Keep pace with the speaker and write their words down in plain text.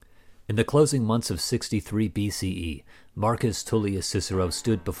In the closing months of 63 BCE, Marcus Tullius Cicero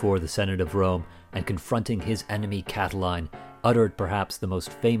stood before the Senate of Rome and, confronting his enemy Catiline, uttered perhaps the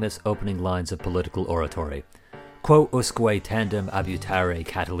most famous opening lines of political oratory. Quo usque tandem abutere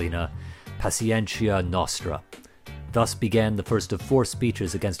Catilina, patientia nostra. Thus began the first of 4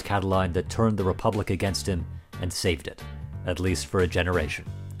 speeches against Catiline that turned the Republic against him and saved it, at least for a generation.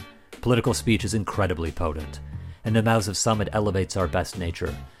 Political speech is incredibly potent. In the mouths of some it elevates our best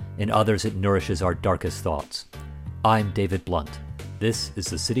nature. In others it nourishes our darkest thoughts. I'm David Blunt. This is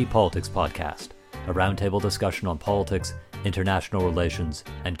the City Politics Podcast, a roundtable discussion on politics, international relations,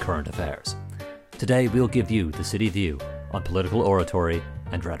 and current affairs. Today we'll give you the city view on political oratory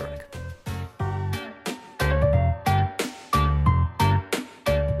and rhetoric.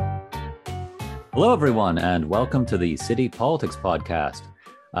 Hello everyone, and welcome to the City Politics Podcast.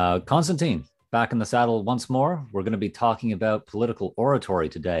 Constantine, back in the saddle once more. We're going to be talking about political oratory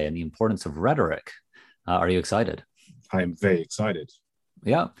today and the importance of rhetoric. Are you excited? I am very excited.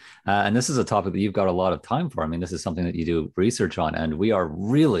 Yeah. And this is a topic that you've got a lot of time for. I mean, this is something that you do research on, and we are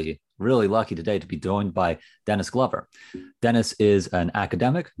really lucky today to be joined by Dennis Glover. Dennis is an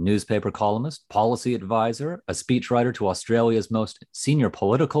academic, newspaper columnist, policy advisor, a speechwriter to Australia's most senior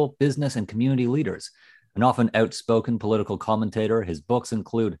political, business, and community leaders, an often outspoken political commentator. His books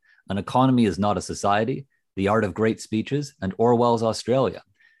include An Economy is Not a Society, The Art of Great Speeches, and Orwell's Australia.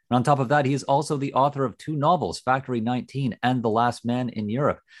 And on top of that, he is also the author of 2 novels, Factory 19 and The Last Man in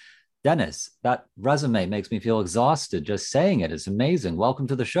Europe. Dennis, that resume makes me feel exhausted just saying it. It's amazing. Welcome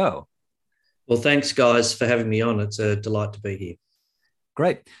to the show. Well, thanks, guys, for having me on. It's a delight to be here.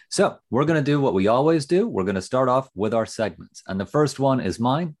 Great. So we're going to do what we always do. We're going to start off with our segments. And the first one is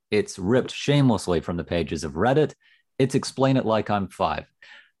mine. It's ripped shamelessly from the pages of Reddit. It's Explain It Like I'm 5.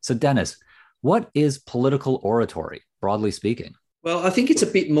 So Dennis, what is political oratory, broadly speaking? Well, I think it's a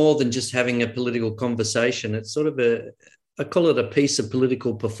bit more than just having a political conversation. It's sort of I call it a piece of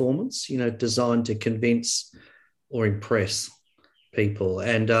political performance, designed to convince or impress people.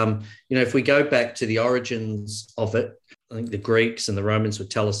 And, if we go back to the origins of it, I think the Greeks and the Romans would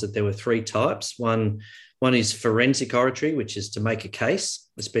tell us that there were 3 types. One is forensic oratory, which is to make a case,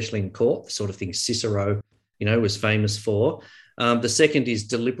 especially in court, the sort of thing Cicero, was famous for. The second is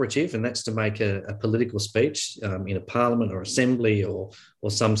deliberative, and that's to make a political speech in a parliament or assembly or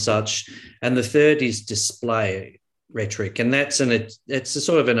some such. And the third is display rhetoric, and it's a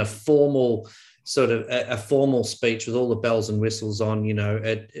sort of a formal speech with all the bells and whistles on,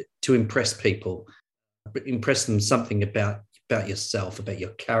 to impress people, impress them something about yourself, about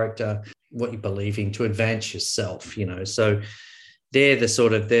your character, what you believe in, to advance yourself. So they're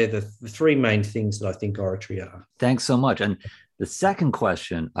the 3 main things that I think oratory are. Thanks so much. And the second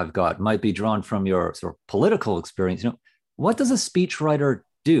question I've got might be drawn from your sort of political experience. What does a speechwriter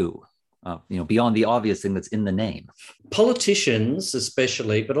do? Beyond the obvious thing that's in the name? Politicians,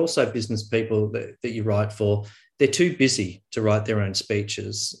 especially, but also business people that you write for, they're too busy to write their own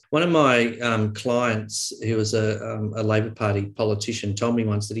speeches. One of my clients, who was a Labor Party politician, told me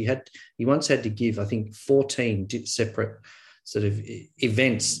once that he once had to give, I think, 14 separate sort of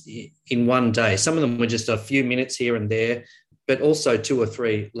events in one day. Some of them were just a few minutes here and there, but also 2 or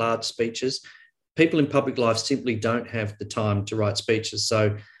 3 large speeches. People in public life simply don't have the time to write speeches,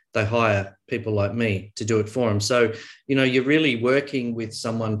 so they hire people like me to do it for them. So, you're really working with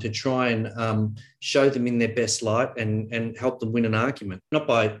someone to try and show them in their best light and help them win an argument, not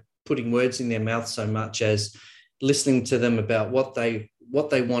by putting words in their mouth so much as listening to them about what they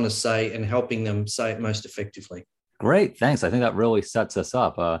want to say and helping them say it most effectively. Great, thanks. I think that really sets us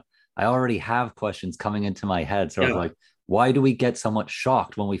up. I already have questions coming into my head, sort of like, why do we get so much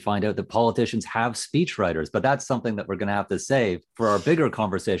shocked when we find out that politicians have speechwriters? But that's something that we're going to have to save for our bigger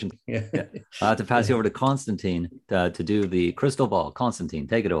conversation. To pass you over to Constantine to do the crystal ball. Constantine,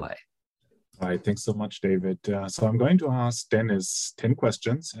 take it away. All right, thanks so much, David. So I'm going to ask Dennis 10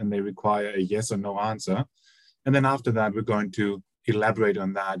 questions, and they require a yes or no answer. And then after that, we're going to elaborate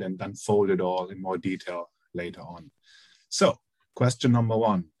on that and unfold it all in more detail later on. So, question number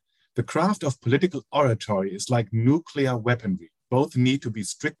 1. The craft of political oratory is like nuclear weaponry. Both need to be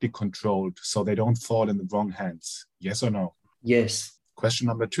strictly controlled so they don't fall in the wrong hands. Yes or no? Yes. Question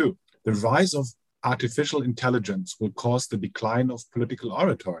number 2. The rise of artificial intelligence will cause the decline of political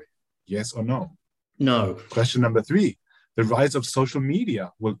oratory. Yes or no? No. Question number 3. The rise of social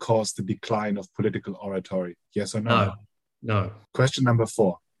media will cause the decline of political oratory. Yes or no? No. Question number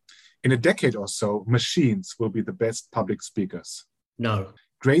 4. In a decade or so, machines will be the best public speakers. No.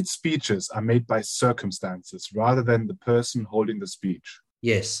 Great speeches are made by circumstances rather than the person holding the speech.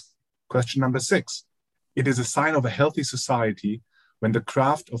 Yes. Question number 6. It is a sign of a healthy society when the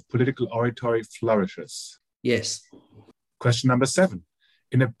craft of political oratory flourishes? Yes. Question number 7.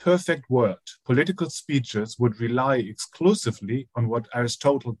 In a perfect world, political speeches would rely exclusively on what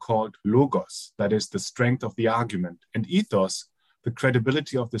Aristotle called logos, that is, the strength of the argument, and ethos, the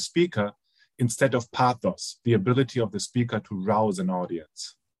credibility of the speaker, instead of pathos, the ability of the speaker to rouse an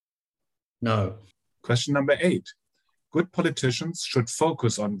audience. No. Question number 8. Good politicians should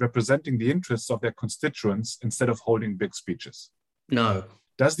focus on representing the interests of their constituents instead of holding big speeches. No.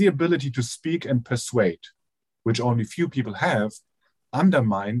 Does the ability to speak and persuade, which only few people have,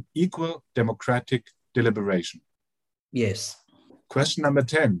 undermine equal democratic deliberation? Yes. Question number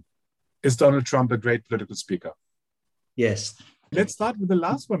 10. Is Donald Trump a great political speaker? Yes. Let's start with the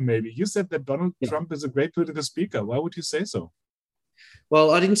last one, maybe. You said that Donald Trump is a great political speaker. Why would you say so?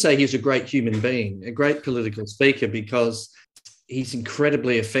 Well, I didn't say he's a great human being, a great political speaker, because he's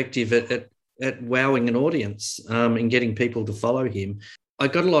incredibly effective at wowing an audience and getting people to follow him. I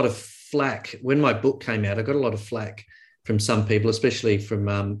got a lot of flack when my book came out. I got a lot of flack from some people, especially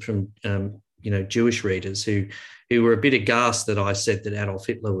from Jewish readers who were a bit aghast that I said that Adolf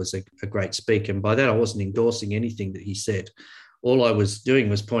Hitler was a great speaker. And by that, I wasn't endorsing anything that he said. All I was doing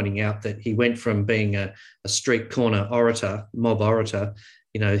was pointing out that he went from being a street corner orator, mob orator,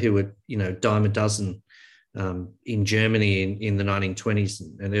 who would, dime a dozen in Germany in the 1920s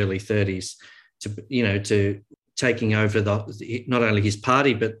and early 30s to taking over not only his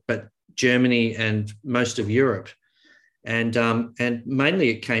party, but Germany and most of Europe. And mainly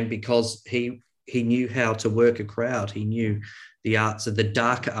it came because he knew how to work a crowd. He knew the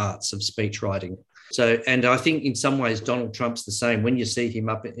darker arts of speech writing. So, and I think in some ways Donald Trump's the same. When you see him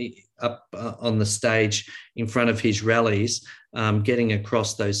up on the stage in front of his rallies, getting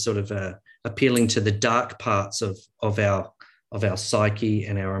across those sort of appealing to the dark parts of our psyche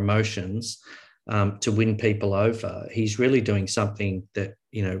and our emotions to win people over, he's really doing something that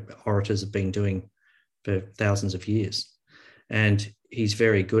orators have been doing for thousands of years, and he's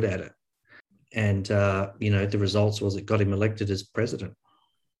very good at it. And the results was it got him elected as president.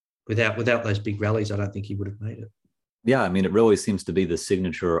 Without those big rallies, I don't think he would have made it. Yeah, I mean, it really seems to be the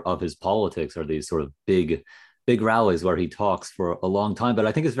signature of his politics, are these sort of big rallies where he talks for a long time. But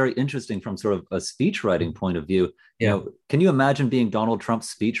I think it's very interesting from sort of a speech writing point of view. Yeah. Can you imagine being Donald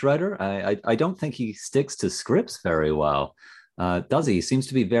Trump's speechwriter? I don't think he sticks to scripts very well, does he? He seems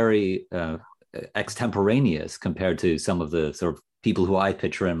to be very extemporaneous compared to some of the sort of people who I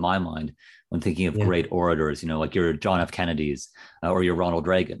picture in my mind when thinking of great orators, like your John F. Kennedys or your Ronald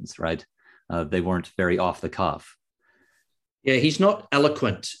Reagans, right? They weren't very off the cuff. Yeah, he's not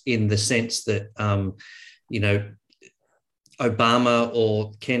eloquent in the sense that, Obama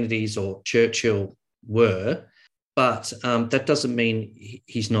or Kennedy's or Churchill were, but that doesn't mean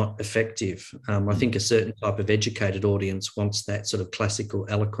he's not effective. I think a certain type of educated audience wants that sort of classical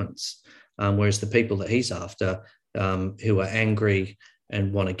eloquence, whereas the people that he's after, who are angry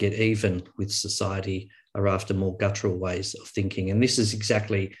and want to get even with society, are after more guttural ways of thinking. And this is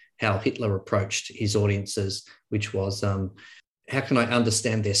exactly how Hitler approached his audiences, which was, how can I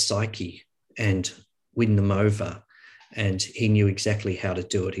understand their psyche and win them over? And he knew exactly how to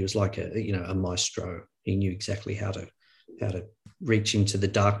do it. He was like a maestro. He knew exactly how to reach into the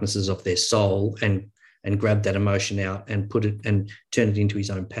darknesses of their soul and grab that emotion out and put it and turn it into his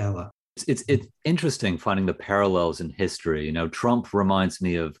own power. It's interesting finding the parallels in history. Trump reminds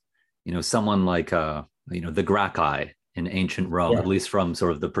me of, someone like, the Gracchi in ancient Rome, at least from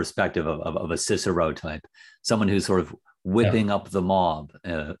sort of the perspective of a Cicero type, someone who's sort of whipping up the mob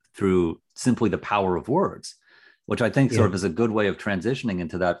through simply the power of words, which I think sort of is a good way of transitioning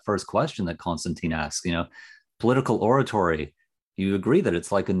into that first question that Constantine asks. Political oratory, you agree that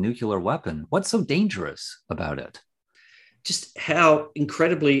it's like a nuclear weapon. What's so dangerous about it? Just how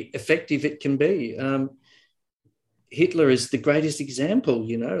incredibly effective it can be. Hitler is the greatest example,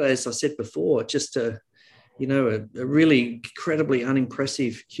 as I said before, just a really incredibly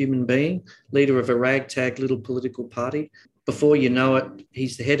unimpressive human being, leader of a ragtag little political party. Before you know it,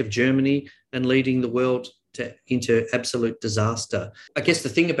 he's the head of Germany and leading the world into absolute disaster. I guess the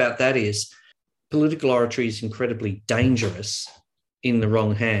thing about that is political oratory is incredibly dangerous in the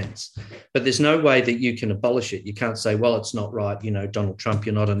wrong hands, but there's no way that you can abolish it. You can't say, well, it's not right. Donald Trump,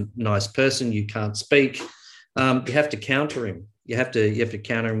 you're not a nice person. You can't speak. You have to counter him. You have to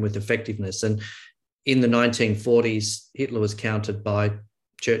counter him with effectiveness. And in the 1940s, Hitler was countered by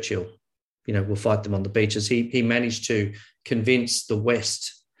Churchill. We'll fight them on the beaches. He managed to convince the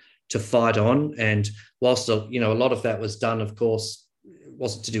West to fight on. And whilst, a lot of that was done, of course, it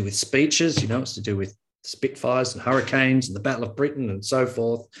wasn't to do with speeches, it's to do with Spitfires and hurricanes and the Battle of Britain and so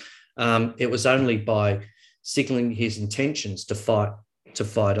forth. It was only by signaling his intentions to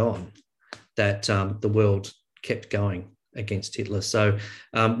fight on, that the world kept going against Hitler. So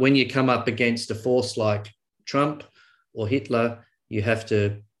when you come up against a force like Trump or Hitler, you have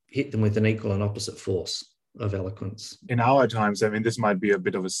to hit them with an equal and opposite force of eloquence. In our times, I mean, this might be a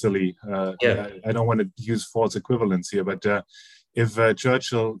bit of a silly, I don't want to use false equivalence here, but if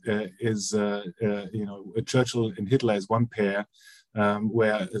Churchill Churchill and Hitler is one pair,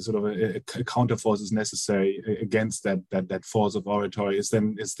 where sort of a counterforce is necessary against that force of oratory, is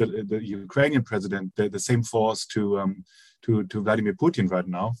the Ukrainian president the same force to Vladimir Putin right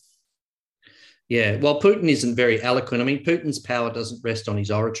now? Yeah, well, Putin isn't very eloquent. I mean, Putin's power doesn't rest on his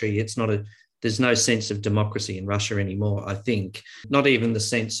oratory. There's no sense of democracy in Russia anymore, I think. Not even the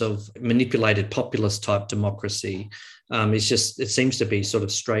sense of manipulated populist type democracy. It seems to be sort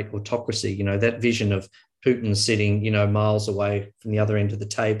of straight autocracy. You know, that vision of Putin sitting, miles away from the other end of the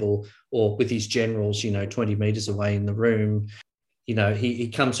table, or with his generals, 20 meters away in the room. He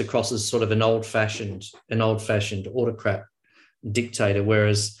comes across as sort of an old-fashioned autocrat dictator,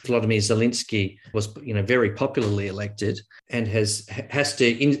 whereas Vladimir Zelensky was, very popularly elected and has to,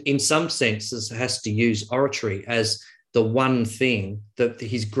 in some senses, has to use oratory as the one thing, that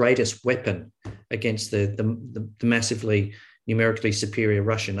his greatest weapon against the massively numerically superior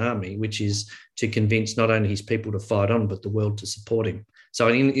Russian army, which is to convince not only his people to fight on, but the world to support him. So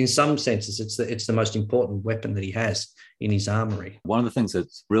in some senses, it's the most important weapon that he has in his armory. One of the things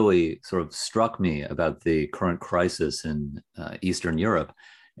that's really sort of struck me about the current crisis in Eastern Europe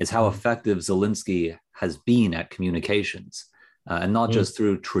is how effective Zelensky has been at communications, and not just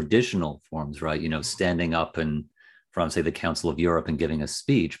through traditional forms, right? Standing up in front of, say, the Council of Europe and giving a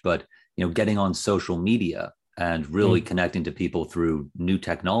speech, but, getting on social media and really connecting to people through new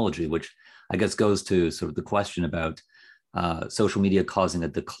technology, which I guess goes to sort of the question about social media causing a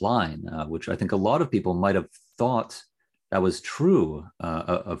decline, which I think a lot of people might have thought that was true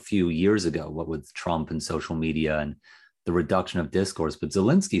a few years ago, what with Trump and social media and the reduction of discourse. But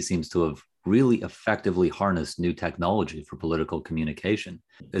Zelensky seems to have really effectively harnessed new technology for political communication.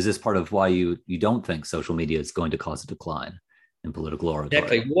 Is this part of why you don't think social media is going to cause a decline in political oratory?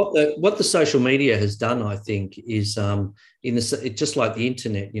 Exactly. What the social media has done, I think, is just like the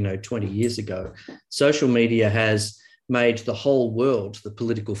internet, 20 years ago, social media has made the whole world the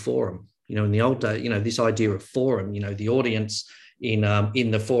political forum. In the old day, this idea of forum, the audience in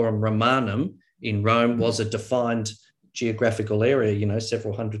the Forum Romanum in Rome was a defined geographical area,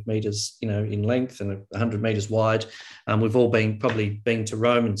 several hundred meters, in length and 100 meters wide. We've all probably been to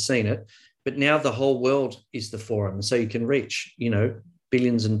Rome and seen it, but now the whole world is the forum. So you can reach,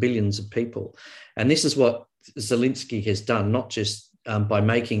 billions and billions of people. And this is what Zelensky has done, not just by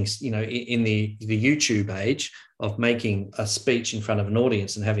making, in the YouTube age of making a speech in front of an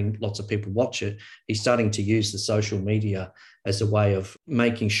audience and having lots of people watch it. He's starting to use the social media as a way of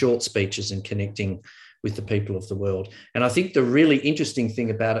making short speeches and connecting with the people of the world. And I think the really interesting thing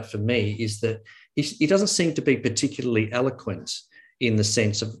about it for me is that he doesn't seem to be particularly eloquent in the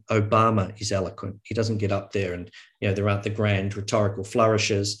sense of Obama is eloquent. He doesn't get up there and, there aren't the grand rhetorical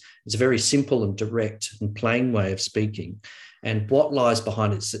flourishes. It's a very simple and direct and plain way of speaking. And what lies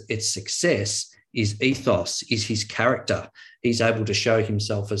behind its success is ethos, is his character. He's able to show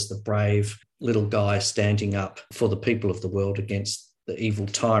himself as the brave little guy standing up for the people of the world against the evil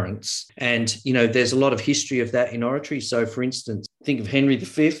tyrants. And, there's a lot of history of that in oratory. So, for instance, think of Henry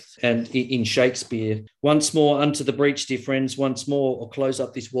V and in Shakespeare, once more unto the breach, dear friends, once more, or close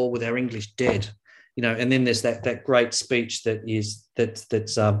up this wall with our English dead. And then there's that great speech that's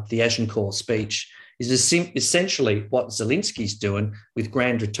the Agincourt speech, is essentially what Zelensky's doing with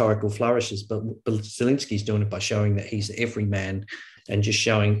grand rhetorical flourishes, but Zelensky's doing it by showing that he's every man and just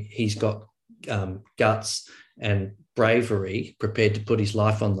showing he's got guts and bravery, prepared to put his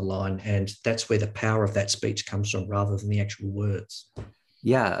life on the line. And that's where the power of that speech comes from, rather than the actual words.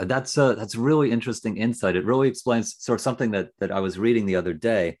 Yeah, that's really interesting insight. It really explains sort of something that I was reading the other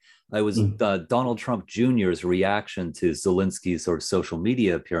day. It was Donald Trump Jr.'s reaction to Zelensky's sort of social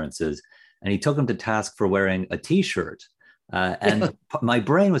media appearances. And he took him to task for wearing a T-shirt. And my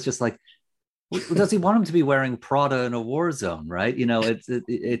brain was just like, does he want him to be wearing Prada in a war zone, right?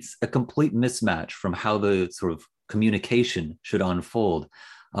 It's a complete mismatch from how the sort of communication should unfold.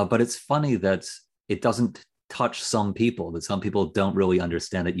 But it's funny that it doesn't touch some people, that some people don't really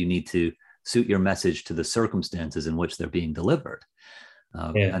understand that you need to suit your message to the circumstances in which they're being delivered.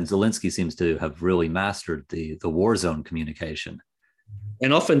 And Zelensky seems to have really mastered the war zone communication.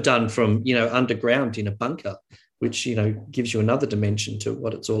 And often done from, underground in a bunker, which, gives you another dimension to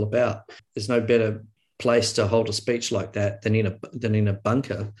what it's all about. There's no better place to hold a speech like that than in a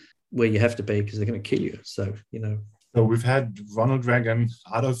bunker. where you have to be because they're going to kill you. So, So we've had Ronald Reagan,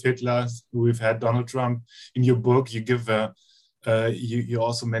 Adolf Hitler, we've had Donald Trump. In your book, you give you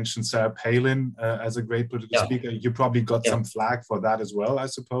also mentioned Sarah Palin as a great political speaker. You probably got some flack for that as well, I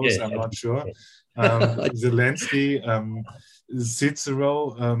suppose. I'm not sure. Zelensky,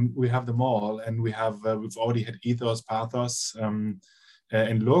 Cicero, we have them all, and we've already had ethos, pathos,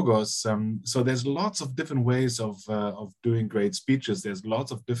 and logos. So there's lots of different ways of doing great speeches. There's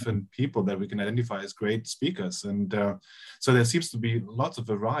lots of different people that we can identify as great speakers, and so there seems to be lots of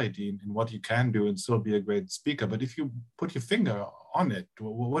variety in what you can do and still be a great speaker. But if you put your finger on it,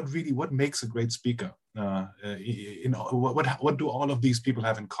 what makes a great speaker? What do all of these people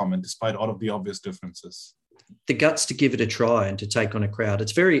have in common, despite all of the obvious differences? The guts to give it a try and to take on a crowd.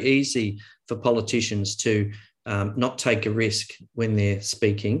 It's very easy for politicians to not take a risk when they're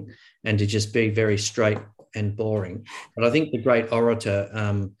speaking and to just be very straight and boring. But I think the great orator,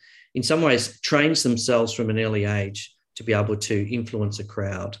 in some ways, trains themselves from an early age to be able to influence a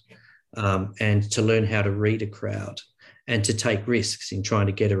crowd and to learn how to read a crowd and to take risks in trying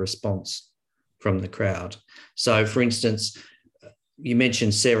to get a response from the crowd. So, for instance, you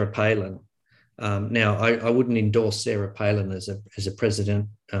mentioned Sarah Palin. Now, I wouldn't endorse Sarah Palin as a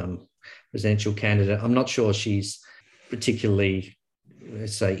presidential candidate. I'm not sure she's particularly,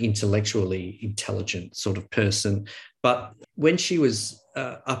 let's say, intellectually intelligent sort of person. But when she was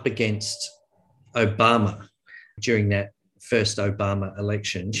up against Obama during that first Obama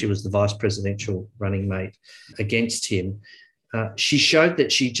election, she was the vice presidential running mate against him. She showed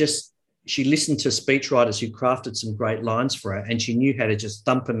that she listened to speechwriters who crafted some great lines for her, and she knew how to just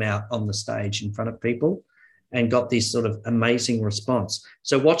thump them out on the stage in front of people and got this sort of amazing response.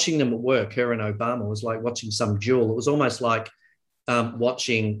 So watching them at work, her and Obama, was like watching some duel. It was almost like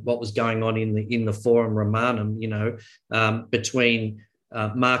watching what was going on in the Forum Romanum, between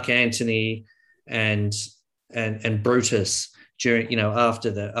Mark Antony and Brutus during, after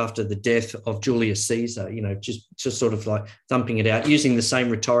the death of Julius Caesar, just sort of like thumping it out, using the same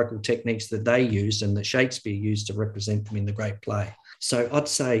rhetorical techniques that they used and that Shakespeare used to represent them in the great play. So I'd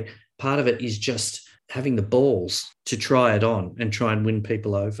say part of it is just having the balls to try it on and try and win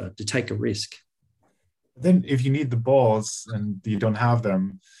people over, to take a risk. Then if you need the balls and you don't have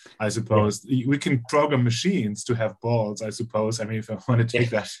them, I suppose we can program machines to have balls, I suppose. I mean, if I want to take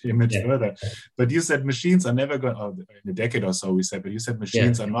that image further. But you said machines are never going, in a decade or so we said, but you said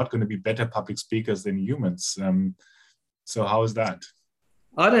machines are not going to be better public speakers than humans. So how is that?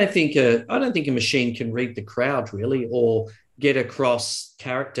 I don't think a machine can read the crowd really, or get across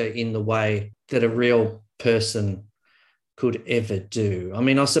character in the way that a real person could ever do. I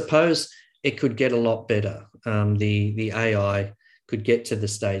mean, I suppose it could get a lot better. The AI could get to the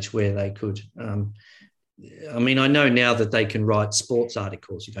stage where they could. I mean, I know now that they can write sports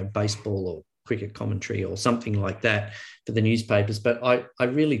articles, baseball or cricket commentary or something like that for the newspapers, but I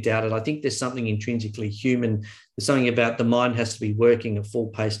really doubt it. I think there's something intrinsically human. There's something about the mind has to be working at full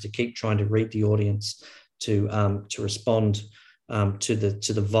pace to keep trying to read the audience, to respond to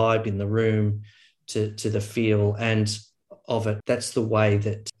the vibe in the room, to the feel and of it. That's the way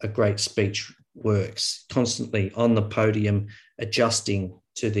that a great speech works, constantly on the podium, adjusting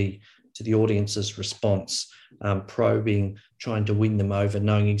to the audience's response, probing, trying to win them over,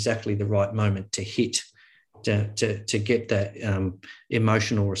 knowing exactly the right moment to hit, to get that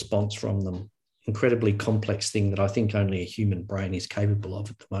emotional response from them. Incredibly complex thing that I think only a human brain is capable of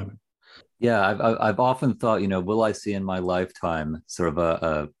at the moment. Yeah, I've often thought, will I see in my lifetime sort of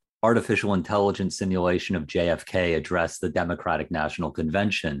a artificial intelligence simulation of JFK address the Democratic National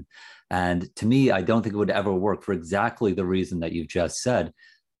Convention? And to me, I don't think it would ever work for exactly the reason that you've just said.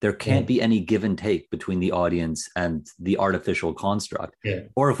 There can't be any give and take between the audience and the artificial construct. Yeah.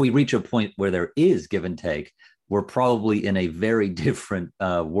 Or if we reach a point where there is give and take, we're probably in a very different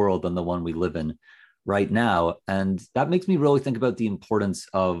world than the one we live in right now. And that makes me really think about the importance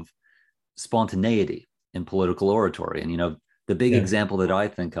of spontaneity in political oratory. And, the big example that I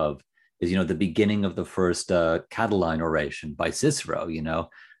think of is, the beginning of the first Catiline oration by Cicero.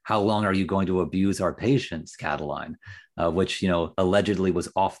 How long are you going to abuse our patience, Catiline? Which, allegedly was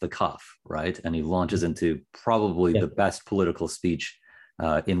off the cuff, right? And he launches into probably the best political speech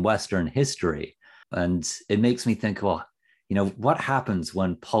in Western history. And it makes me think, well, what happens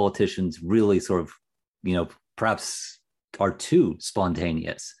when politicians really sort of, perhaps are too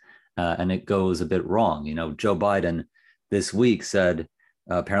spontaneous and it goes a bit wrong? Joe Biden this week said,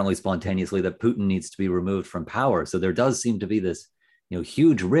 apparently spontaneously, that Putin needs to be removed from power. So there does seem to be this,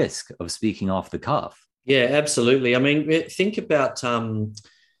 huge risk of speaking off the cuff. Yeah, absolutely. I mean, think about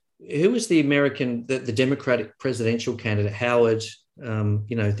who was the Democratic presidential candidate, Howard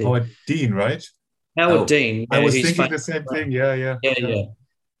Howard Dean, right? Howard Dean. I was who's thinking the same thing. Yeah.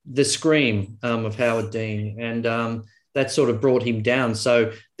 The scream of Howard Dean, and that sort of brought him down.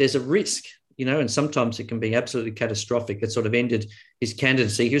 So there's a risk, and sometimes it can be absolutely catastrophic. It sort of ended his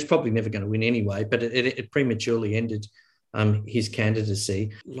candidacy. He was probably never going to win anyway, but it prematurely ended his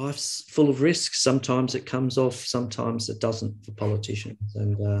candidacy. Life's full of risks. Sometimes it comes off, sometimes it doesn't for politicians.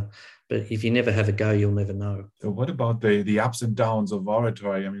 But if you never have a go, you'll never know. So what about the ups and downs of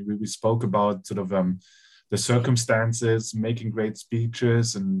oratory? I mean, we spoke about sort of the circumstances, making great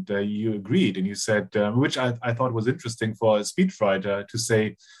speeches, and you agreed, and you said, which I thought was interesting for a speechwriter to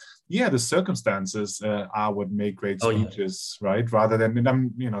say, yeah, the circumstances are what make great speeches, right? Rather than, and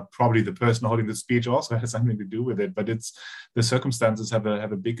I'm, probably the person holding the speech also has something to do with it, but it's the circumstances have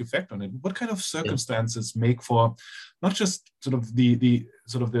a big effect on it. What kind of circumstances make for not just sort of the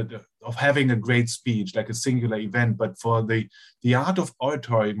of having a great speech, like a singular event, but for the art of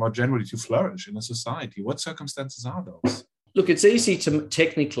oratory more generally to flourish in a society? What circumstances are those? Look, it's easy to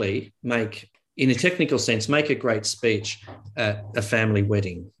technically in a technical sense, make a great speech at a family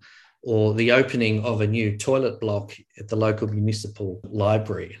wedding, or the opening of a new toilet block at the local municipal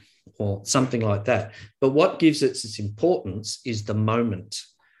library, or something like that. But what gives it its importance is the moment,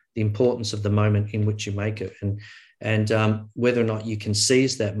 the importance of the moment in which you make it, and whether or not you can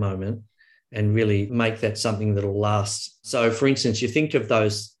seize that moment and really make that something that will last. So, for instance, you think of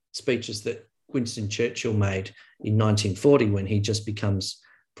those speeches that Winston Churchill made in 1940 when he just becomes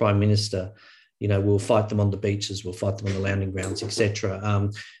Prime Minister. We'll fight them on the beaches, we'll fight them on the landing grounds, etc.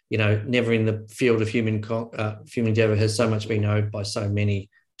 Never in the field of human endeavour has so much been owed by so many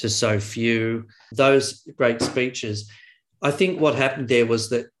to so few. Those great speeches, I think what happened there was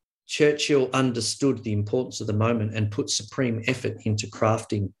that Churchill understood the importance of the moment and put supreme effort into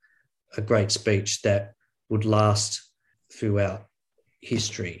crafting a great speech that would last throughout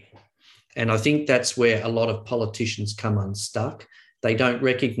history. And I think that's where a lot of politicians come unstuck. They don't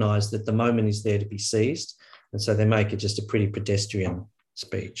recognise that the moment is there to be seized, and so they make it just a pretty pedestrian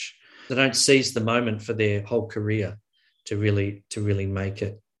speech. They don't seize the moment for their whole career to really make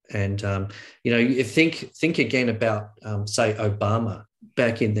it. And you think again about say Obama.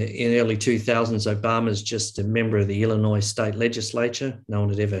 Back in the early 2000s, Obama's just a member of the Illinois state legislature. No one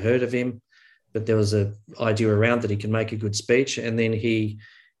had ever heard of him, but there was an idea around that he could make a good speech, and then he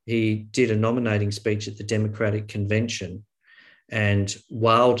did a nominating speech at the Democratic convention and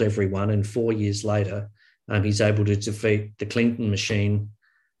wowed everyone. And 4 years later, he's able to defeat the Clinton machine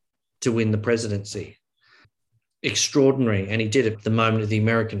to win the presidency. Extraordinary. And he did it at the moment of the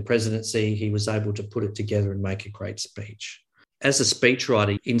American presidency. He was able to put it together and make a great speech. As a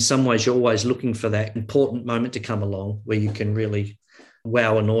speechwriter, in some ways, you're always looking for that important moment to come along where you can really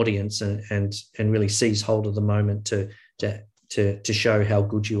wow an audience and really seize hold of the moment to show how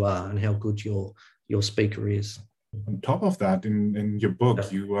good you are and how good your speaker is. On top of that, in your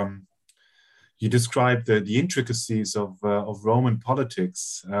book, you describe the intricacies of Roman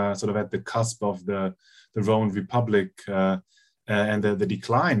politics, sort of at the cusp of the Roman Republic and the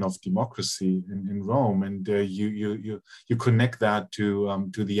decline of democracy in Rome, and you connect that to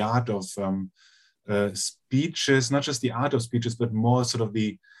the art of speeches, not just the art of speeches, but more sort of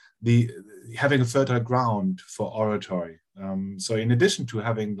the having a fertile ground for oratory. So in addition to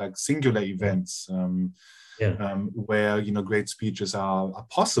having like singular events. Where great speeches are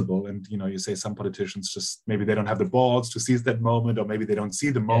possible, and you say some politicians just maybe they don't have the balls to seize that moment, or maybe they don't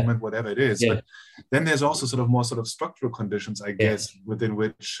see the moment, whatever it is. But then there's also more structural conditions, I guess, within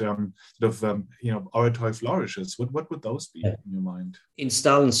which oratory flourishes. What would those be in your mind? In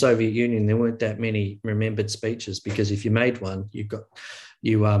Stalin's Soviet Union, there weren't that many remembered speeches, because if you made one, you got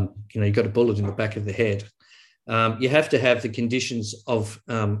a bullet in the back of the head. You have to have the conditions of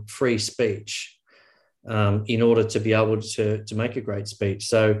free speech in order to be able to make a great speech.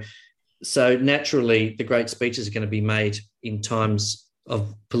 So naturally, the great speeches are going to be made in times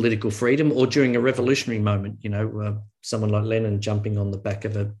of political freedom or during a revolutionary moment, someone like Lenin jumping on the back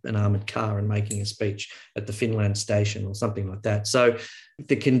of an armoured car and making a speech at the Finland station or something like that. So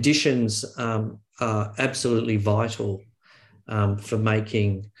the conditions are absolutely vital for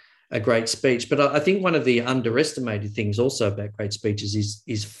making a great speech. But I think one of the underestimated things also about great speeches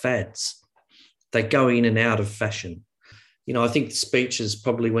is fads. They go in and out of fashion. I think speeches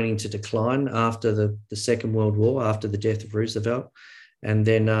probably went into decline after the Second World War, after the death of Roosevelt. And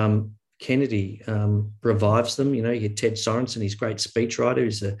then Kennedy revives them. You had Ted Sorensen, he's a great speechwriter,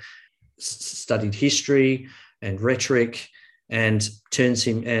 who's studied history and rhetoric, and turns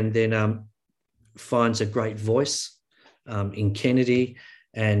him and then finds a great voice in Kennedy,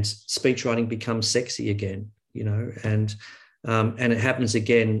 and speechwriting becomes sexy again, and And it happens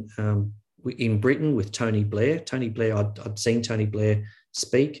again in Britain with Tony Blair. Tony Blair, I'd seen Tony Blair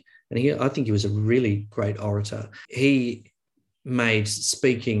speak, and I think he was a really great orator. He made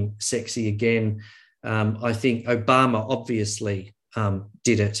speaking sexy again. I think Obama obviously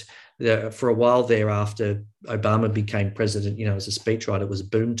did it. For a while thereafter, Obama became president, as a speechwriter. It was a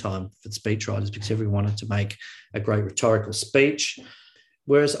boom time for the speechwriters because everyone wanted to make a great rhetorical speech.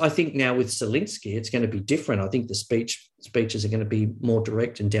 Whereas I think now with Zelensky, it's going to be different. I think the speeches are going to be more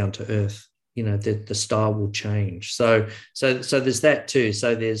direct and down to earth. The style will change. So there's that too.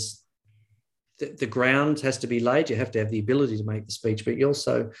 So there's the ground has to be laid. You have to have the ability to make the speech, but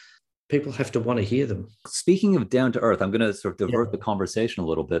people have to want to hear them. Speaking of down to earth, I'm going to sort of divert the conversation a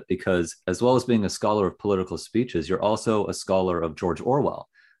little bit, because as well as being a scholar of political speeches, you're also a scholar of George Orwell,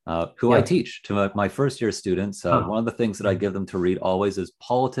 who I teach to my first year students. One of the things that I give them to read always is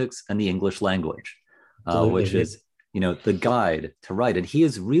Politics and the English Language, which is, the guide to write. And he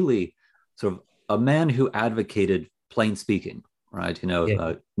is really sort of a man who advocated plain speaking, right?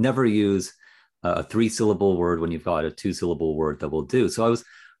 Never use a 3-syllable word when you've got a 2-syllable word that will do. So I was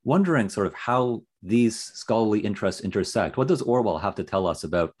wondering sort of how these scholarly interests intersect. What does Orwell have to tell us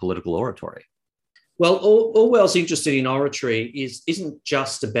about political oratory? Well, Orwell's interested in oratory isn't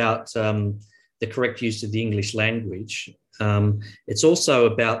just about the correct use of the English language. It's also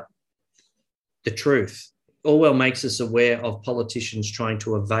about the truth. Orwell makes us aware of politicians trying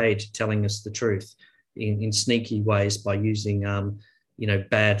to evade telling us the truth in sneaky ways by using,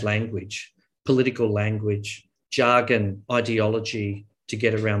 bad language, political language, jargon, ideology, to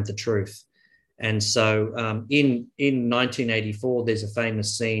get around the truth. And so in 1984, there's a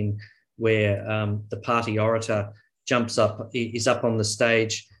famous scene where the party orator is up on the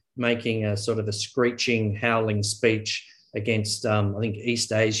stage making a sort of a screeching, howling speech against, I think,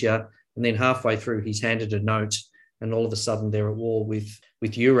 East Asia. And then halfway through, he's handed a note, and all of a sudden they're at war with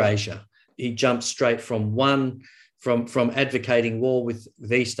Eurasia. He jumps straight from advocating war with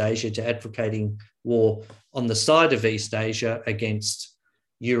East Asia to advocating war on the side of East Asia against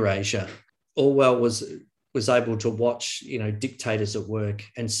Eurasia. Orwell was able to watch, dictators at work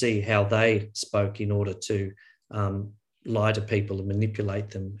and see how they spoke in order to lie to people and manipulate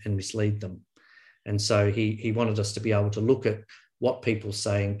them and mislead them. And so he wanted us to be able to look at what people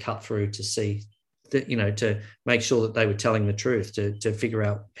say and cut through to see that, to make sure that they were telling the truth, to figure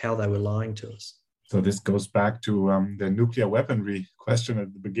out how they were lying to us. So this goes back to the nuclear weaponry question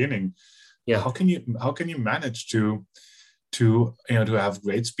at the beginning. Yeah. How can you manage to have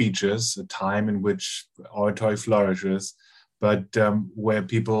great speeches, a time in which oratory flourishes, but where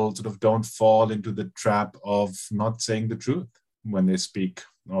people sort of don't fall into the trap of not saying the truth when they speak,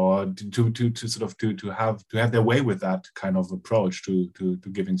 or to have their way with that kind of approach to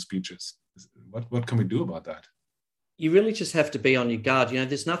giving speeches? What can we do about that? You really just have to be on your guard.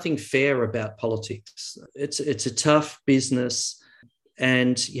 There's nothing fair about politics. It's a tough business,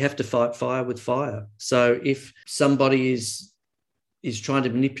 and you have to fight fire with fire. So if somebody is trying to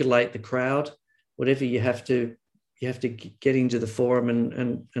manipulate the crowd, whatever, you have to get into the forum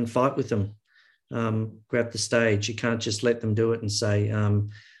and fight with them. Grab the stage. You can't just let them do it and say,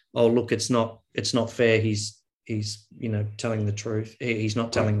 "Oh, look, it's not fair. He's telling the truth. He's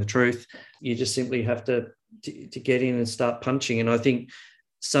not telling the truth." You just simply have to get in and start punching. And I think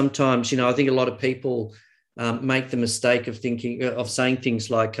sometimes, I think a lot of people make the mistake of saying things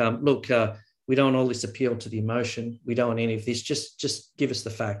like, "Look, we don't want all this appeal to the emotion. We don't want any of this. Just give us the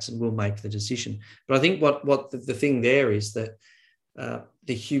facts and we'll make the decision." But I think what the thing there is that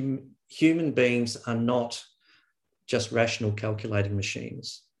human beings are not just rational calculating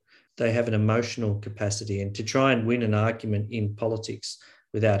machines. They have an emotional capacity, and to try and win an argument in politics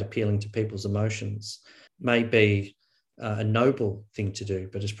without appealing to people's emotions may be a noble thing to do,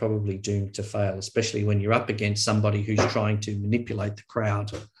 but it's probably doomed to fail, especially when you're up against somebody who's trying to manipulate the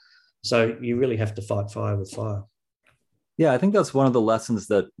crowd. So you really have to fight fire with fire. Yeah, I think that's one of the lessons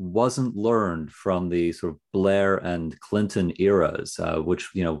that wasn't learned from the sort of Blair and Clinton eras, which,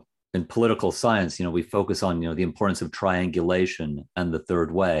 in political science, we focus on, the importance of triangulation and the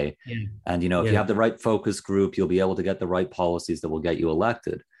third way. Yeah. And, if you have the right focus group, you'll be able to get the right policies that will get you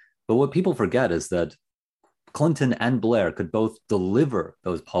elected. But what people forget is that Clinton and Blair could both deliver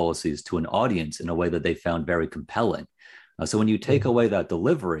those policies to an audience in a way that they found very compelling. So when you take away that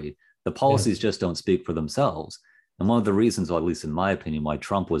delivery, the policies just don't speak for themselves. And one of the reasons, or at least in my opinion, why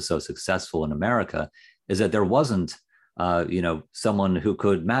Trump was so successful in America is that there wasn't, someone who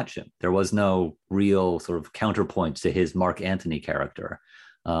could match him. There was no real sort of counterpoint to his Mark Antony character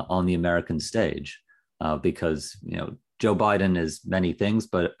on the American stage, because, Joe Biden is many things,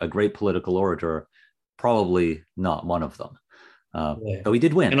 but a great political orator, probably not one of them. But we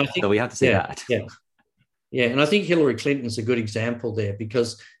did win, and I think, so we have to say that. Yeah, and I think Hillary Clinton's a good example there,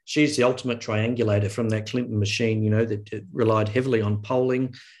 because she's the ultimate triangulator from that Clinton machine, that relied heavily on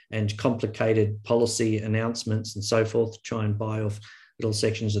polling and complicated policy announcements and so forth to try and buy off little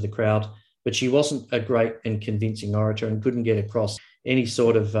sections of the crowd. But she wasn't a great and convincing orator and couldn't get across any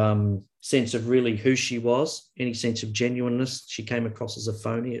sort of sense of really who she was, any sense of genuineness. She came across as a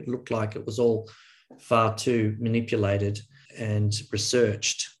phony. It looked like it was all far too manipulated and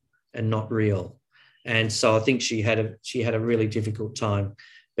researched and not real. And so I think she had a really difficult time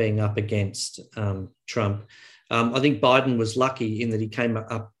being up against Trump. I think Biden was lucky in that he came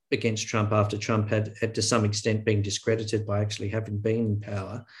up against Trump after Trump had to some extent been discredited by actually having been in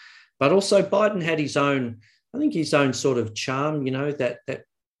power. But also Biden had his own sort of charm, that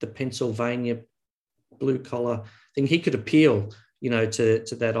the Pennsylvania blue collar thing. He could appeal,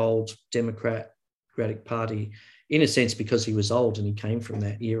 to that old Democratic Party, in a sense, because he was old and he came from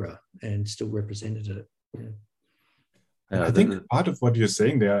that era and still represented it. I think part of what you're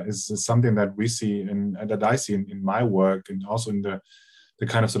saying there is something that we see that I see in my work, and also in the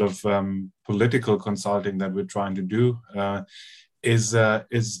kind of sort of political consulting that we're trying to do, is the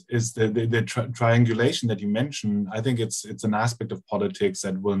triangulation that you mentioned. I think it's an aspect of politics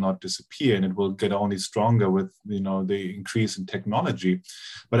that will not disappear, and it will get only stronger with the increase in technology.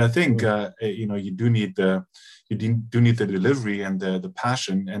 But I think you do need the delivery and the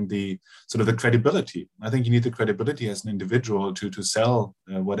passion and the sort of the credibility. I think you need the credibility as an individual to sell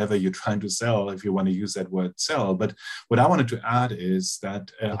whatever you're trying to sell, if you want to use that word sell. But what I wanted to add is that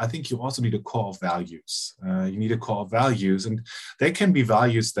I think you also need a core of values. You need a core of values, and they can be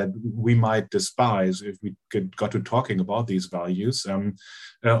values that we might despise if we got to talking about these values,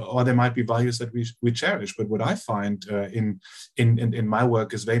 or there might be values that we cherish. But what I find in my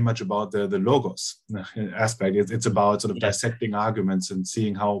work is very much about the logos aspect. It's about sort of dissecting arguments and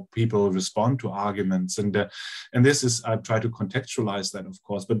seeing how people respond to arguments, and this is, I try to contextualize that, of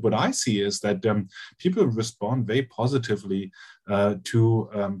course. But what I see is that people respond very positively to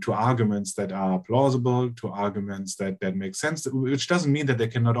arguments that are plausible, to arguments that make sense, which doesn't mean that they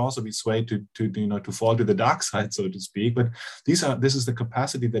cannot also be swayed to fall to the dark side, so to speak. But this is the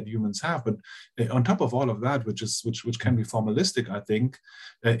capacity that humans have. But on top of all of that, which can be formalistic, I think,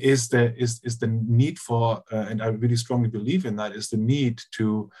 is the need for, and I really strongly believe in that, is the need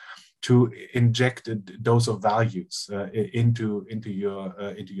to inject a dose of values into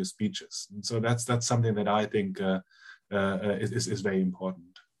your speeches. And so that's something that I think is very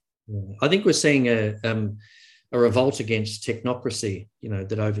important. I think we're seeing a revolt against technocracy,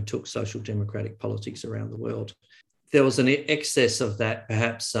 that overtook social democratic politics around the world. There was an excess of that,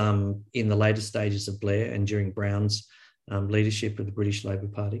 perhaps, in the later stages of Blair and during Brown's leadership of the British Labor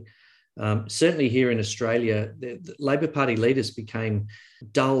Party. Certainly here in Australia, the Labor Party leaders became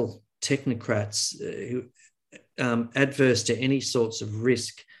dull technocrats who adverse to any sorts of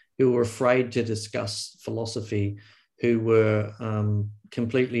risk, who were afraid to discuss philosophy, who were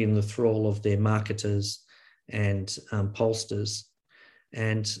completely in the thrall of their marketers and pollsters.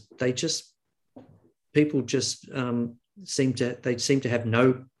 And people seemed to have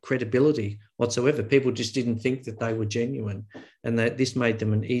no credibility whatsoever. People just didn't think that they were genuine, and that this made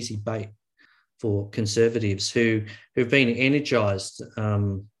them an easy bait for conservatives who've been energised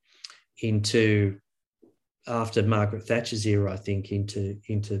into, after Margaret Thatcher's era, I think,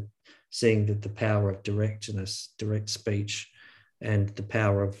 into seeing that the power of directness, direct speech, and the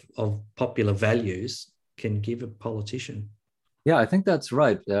power of popular values can give a politician. Yeah, I think that's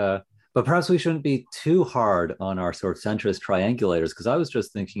right. But perhaps we shouldn't be too hard on our sort of centrist triangulators, because I was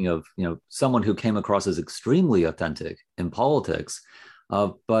just thinking of, someone who came across as extremely authentic in politics,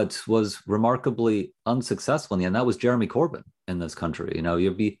 but was remarkably unsuccessful in the end. That was Jeremy Corbyn in this country.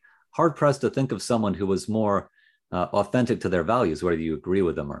 You'd be hard pressed to think of someone who was more authentic to their values, whether you agree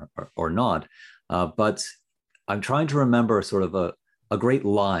with them or not. But I'm trying to remember sort of a great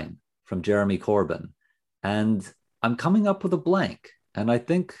line from Jeremy Corbyn, and I'm coming up with a blank. And I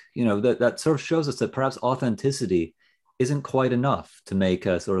think, that sort of shows us that perhaps authenticity isn't quite enough to make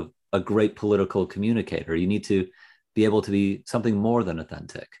a sort of a great political communicator. You need to be able to be something more than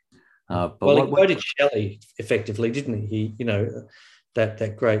authentic. He quoted Shelley effectively, didn't he?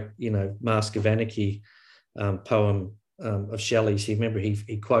 That great, Mask of Anarchy poem of Shelley's. Remember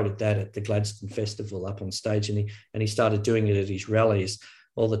he quoted that at the Gladstone Festival up on stage, and he started doing it at his rallies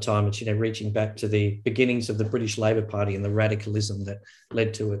all the time. It's, reaching back to the beginnings of the British Labor Party and the radicalism that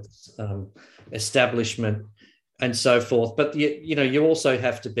led to its establishment and so forth. But, you also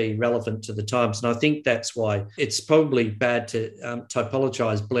have to be relevant to the times. And I think that's why it's probably bad to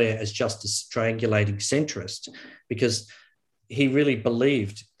typologize Blair as just a triangulating centrist, because, he really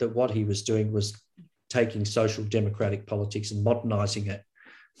believed that what he was doing was taking social democratic politics and modernising it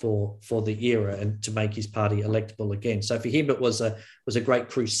for the era and to make his party electable again. So for him, it was a great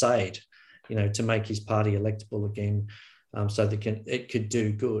crusade, to make his party electable again, so that it could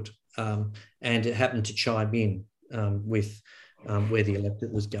do good. And it happened to chime in with where the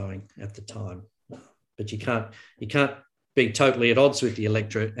electorate was going at the time. But you can't be totally at odds with the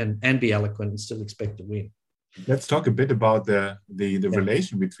electorate and be eloquent and still expect to win. Let's talk a bit about the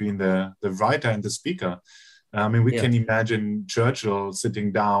relation between the writer and the speaker. I mean, we can imagine Churchill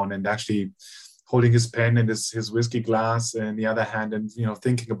sitting down and actually holding his pen and his whiskey glass in the other hand and,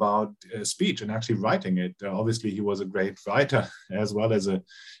 thinking about speech and actually writing it. Obviously, he was a great writer as well as a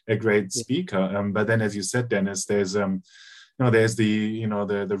great speaker. But then, as you said, Dennis, there's the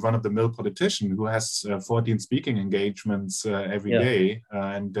run-of-the-mill politician who has 14 speaking engagements every day,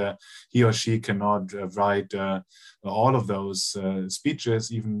 and he or she cannot write all of those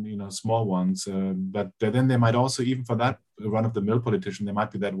speeches, even small ones. But then there might also, even for that run-of-the-mill politician, there might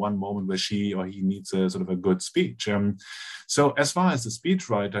be that one moment where she or he needs a sort of a good speech. So as far as the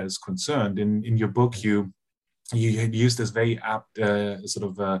speechwriter is concerned, in your book, you use this very apt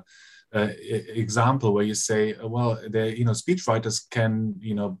example where you say, well, speechwriters can,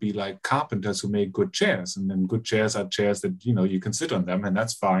 be like carpenters who make good chairs, and then good chairs are chairs that, you can sit on them, and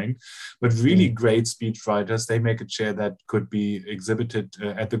that's fine. But really great speechwriters, they make a chair that could be exhibited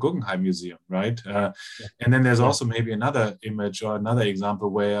at the Guggenheim Museum, right? And then there's also maybe another image or another example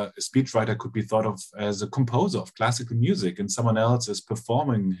where a speechwriter could be thought of as a composer of classical music, and someone else is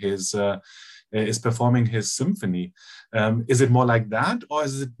performing his symphony. Is it more like that, or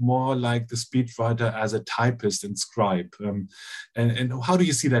is it more like the speechwriter as a typist and scribe? And how do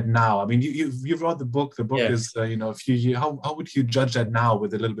you see that now? I mean, you wrote the book. The book is a few years. How would you judge that now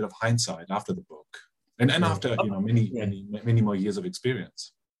with a little bit of hindsight after the book and after many more years of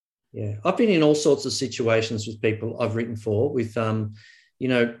experience? Yeah, I've been in all sorts of situations with people I've written for, with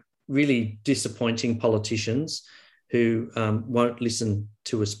really disappointing politicians who won't listen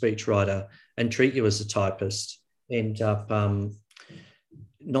to a speechwriter and treat you as a typist, end up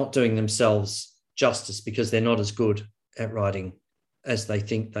not doing themselves justice because they're not as good at writing as they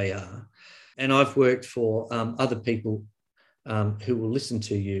think they are. And I've worked for other people who will listen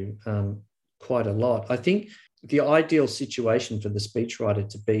to you quite a lot. I think the ideal situation for the speechwriter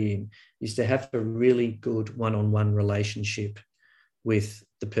to be in is to have a really good one-on-one relationship with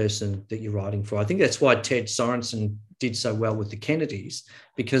the person that you're writing for. I think that's why Ted Sorensen did so well with the Kennedys,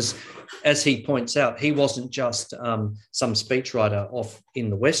 because, as he points out, he wasn't just some speechwriter off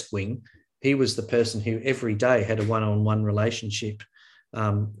in the West Wing. He was the person who every day had a one-on-one relationship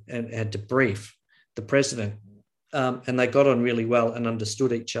and had to brief the president. And they got on really well and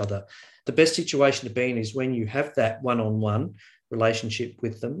understood each other. The best situation to be in is when you have that one-on-one relationship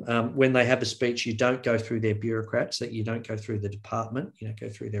with them. When they have a speech, you don't go through their bureaucrats, that you don't go through the department, you don't go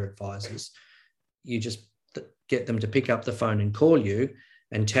through their advisors. You just get them to pick up the phone and call you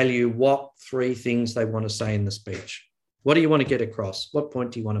and tell you what 3 things they want to say in the speech. What do you want to get across? What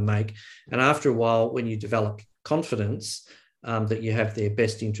point do you want to make? And after a while, when you develop confidence that you have their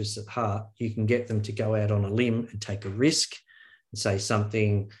best interests at heart, you can get them to go out on a limb and take a risk and say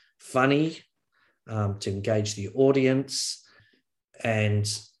something funny to engage the audience,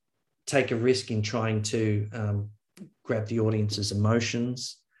 and take a risk in trying to grab the audience's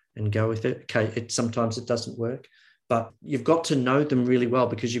emotions and go with it. Okay, sometimes it doesn't work, but you've got to know them really well,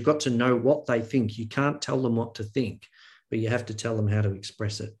 because you've got to know what they think. You can't tell them what to think, but you have to tell them how to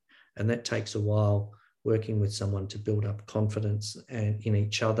express it. And that takes a while, working with someone to build up confidence and in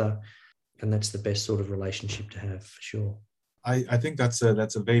each other. And that's the best sort of relationship to have, for sure. I think that's a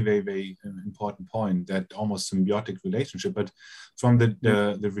very, very, very important point, that almost symbiotic relationship. But from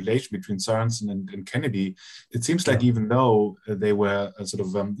the relation between Sorensen and Kennedy, it seems like even though they were sort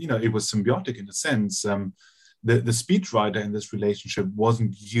of, it was symbiotic in a sense, the speechwriter in this relationship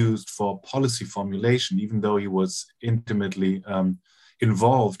wasn't used for policy formulation, even though he was intimately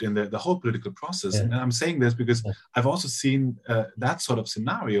involved in the whole political process. And I'm saying this because I've also seen that sort of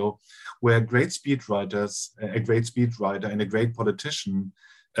scenario where a great speechwriter and a great politician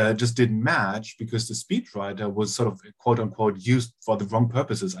just didn't match, because the speechwriter was sort of, quote unquote, used for the wrong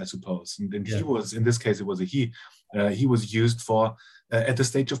purposes, I suppose. And he was, in this case, it was a he was used for at the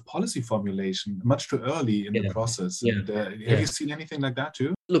stage of policy formulation, much too early in the process. And, have you seen anything like that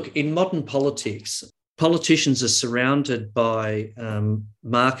too? Look, in modern politics, politicians are surrounded by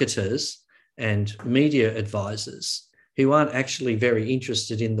marketers and media advisors who aren't actually very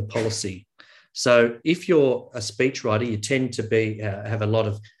interested in the policy. So if you're a speechwriter, you tend to have a lot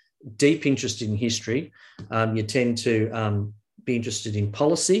of deep interest in history. You tend to be interested in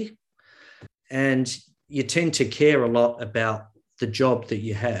policy, and you tend to care a lot about the job that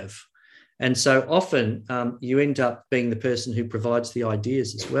you have. And so often you end up being the person who provides the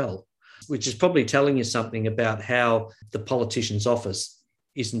ideas as well, which is probably telling you something about how the politician's office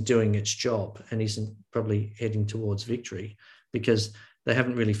isn't doing its job and isn't probably heading towards victory, because they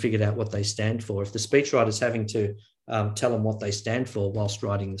haven't really figured out what they stand for. If the speechwriter's having to tell them what they stand for whilst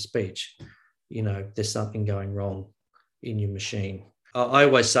writing the speech, there's something going wrong in your machine. I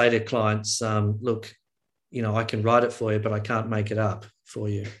always say to clients, look, I can write it for you, but I can't make it up for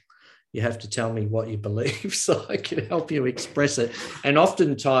you. You have to tell me what you believe so I can help you express it. And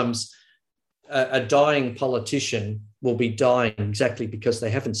oftentimes a dying politician will be dying exactly because they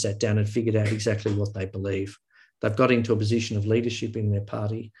haven't sat down and figured out exactly what they believe. They've got into a position of leadership in their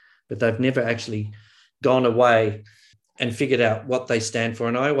party, but they've never actually gone away and figured out what they stand for.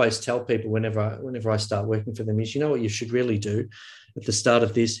 And I always tell people whenever I start working for them is, what you should really do at the start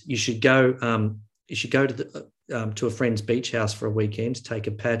of this? You should go to a friend's beach house for a weekend, take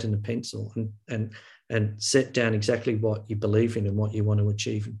a pad and a pencil and set down exactly what you believe in and what you want to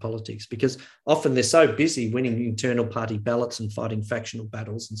achieve in politics. Because often they're so busy winning internal party ballots and fighting factional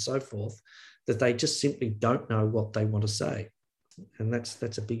battles and so forth that they just simply don't know what they want to say. And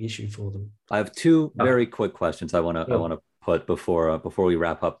that's a big issue for them. I have two very quick questions I want to put before we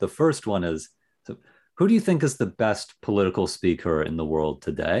wrap up. The first one is, so who do you think is the best political speaker in the world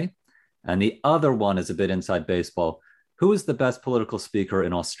today? And the other one is a bit inside baseball. Who is the best political speaker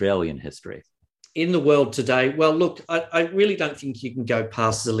in Australian history? In the world today, well, look, I really don't think you can go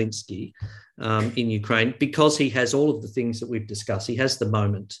past Zelensky in Ukraine, because he has all of the things that we've discussed. He has the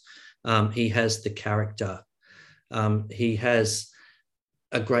moment. He has the character. He has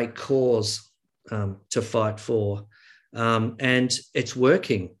a great cause to fight for. And it's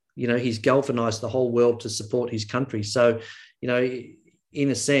working. He's galvanized the whole world to support his country. So, in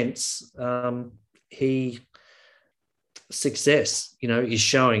a sense, success, is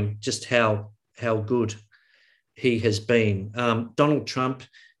showing just how good he has been. Donald Trump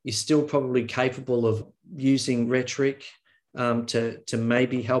is still probably capable of using rhetoric to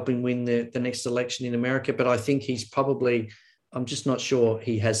maybe helping win the next election in America, but I think he's probably, I'm just not sure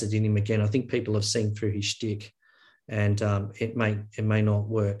he has it in him again. I think people have seen through his shtick, and it may not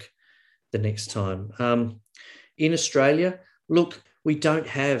work the next time. In Australia, look, we don't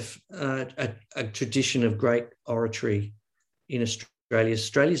have a tradition of great oratory in Australia.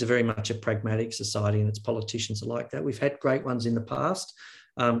 Australia's very much a pragmatic society, and its politicians are like that. We've had great ones in the past.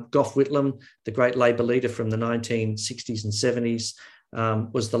 Gough Whitlam, the great Labor leader from the 1960s and 70s,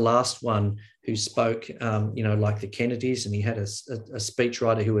 was the last one who spoke, like the Kennedys, and he had a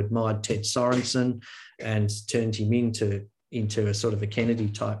speechwriter who admired Ted Sorensen and turned him into a sort of a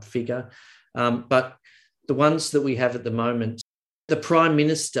Kennedy-type figure. But the ones that we have at the moment, the Prime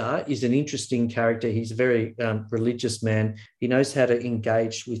Minister is an interesting character. He's a very religious man. He knows how to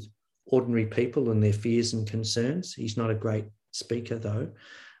engage with ordinary people and their fears and concerns. He's not a great speaker, though.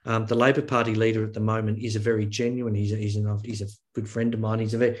 The Labor Party leader at the moment is a very genuine, he's a good friend of mine.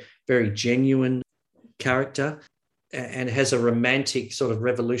 He's a very, very genuine character and has a romantic sort of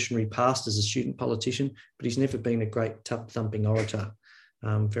revolutionary past as a student politician, but he's never been a great tub-thumping orator.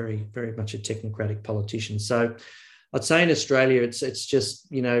 Very, very much a technocratic politician. So I'd say in Australia, it's just,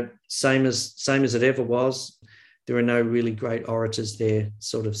 same as it ever was. There are no really great orators there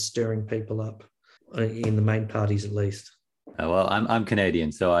sort of stirring people up, in the main parties at least. Well, I'm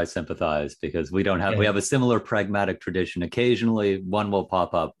Canadian, so I sympathize, because we have a similar pragmatic tradition. Occasionally one will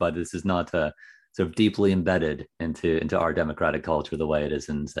pop up, but this is not sort of deeply embedded into our democratic culture the way it is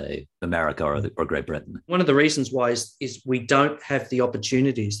in, say, America or Great Britain. One of the reasons why is we don't have the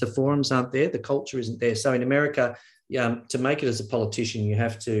opportunities. The forums aren't there. The culture isn't there. So in America, to make it as a politician, you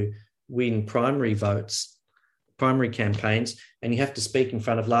have to win primary votes, primary campaigns, and you have to speak in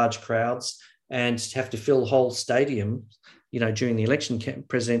front of large crowds and have to fill whole stadiums, during the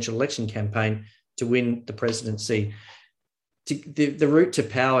presidential election campaign to win the presidency. The route to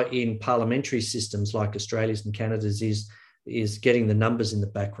power in parliamentary systems like Australia's and Canada's is getting the numbers in the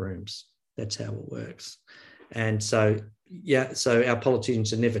back rooms. That's how it works. And so our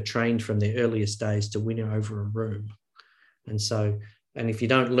politicians are never trained from their earliest days to win over a room. And if you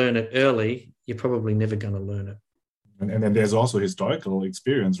don't learn it early, you're probably never going to learn it. And then there's also historical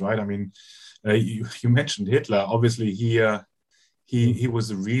experience, right? I mean, you mentioned Hitler. Obviously, he was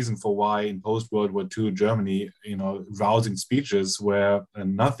the reason for why in post-World War II Germany, rousing speeches were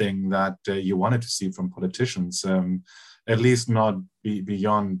nothing that you wanted to see from politicians, at least not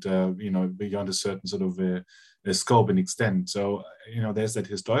beyond beyond a certain sort of a scope and extent. So there's that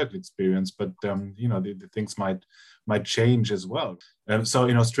historical experience, but the things might change as well. So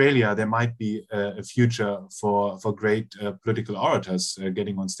in Australia, there might be a future for great political orators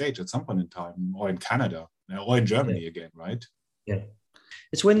getting on stage at some point in time, or in Canada, or in Germany again, right? Yeah.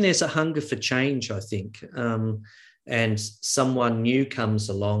 It's when there's a hunger for change, I think, and someone new comes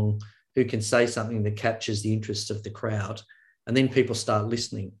along who can say something that captures the interest of the crowd, and then people start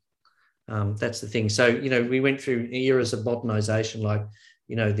listening. That's the thing. So, we went through eras of modernization, like,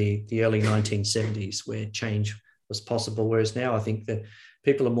 the early 1970s, where change was possible. Whereas now I think that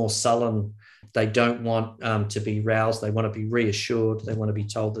people are more sullen. They don't want to be roused. They want to be reassured. They want to be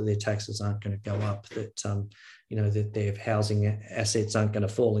told that their taxes aren't going to go up, that, that their housing assets aren't going to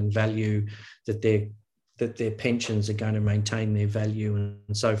fall in value, that their pensions are going to maintain their value,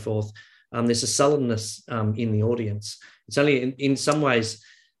 and so forth. There's a sullenness in the audience. It's only in some ways,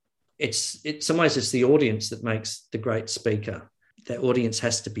 it's the audience that makes the great speaker. That audience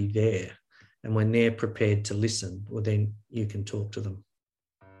has to be there. And when they're prepared to listen, well, then you can talk to them.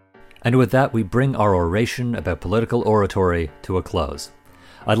 And with that, we bring our oration about political oratory to a close.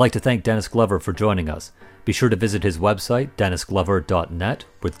 I'd like to thank Dennis Glover for joining us. Be sure to visit his website, dennisglover.net,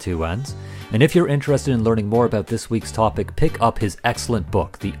 with 2 N's. And if you're interested in learning more about this week's topic, pick up his excellent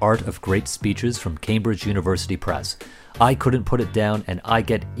book, The Art of Great Speeches, from Cambridge University Press. I couldn't put it down, and I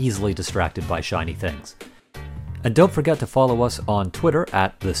get easily distracted by shiny things. And don't forget to follow us on Twitter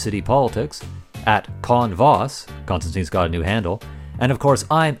at The City Politics, at ConVos, Constantine's got a new handle, and of course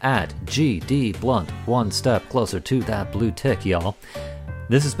I'm at GD Blunt, one step closer to that blue tick, y'all.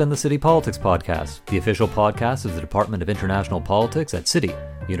 This has been the City Politics Podcast, the official podcast of the Department of International Politics at City,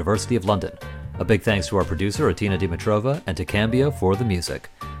 University of London. A big thanks to our producer, Atina Dimitrova, and to Cambio for the music.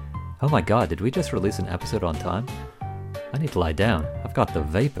 Oh my god, did we just release an episode on time? I need to lie down. I've got the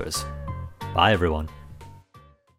vapors. Bye, everyone.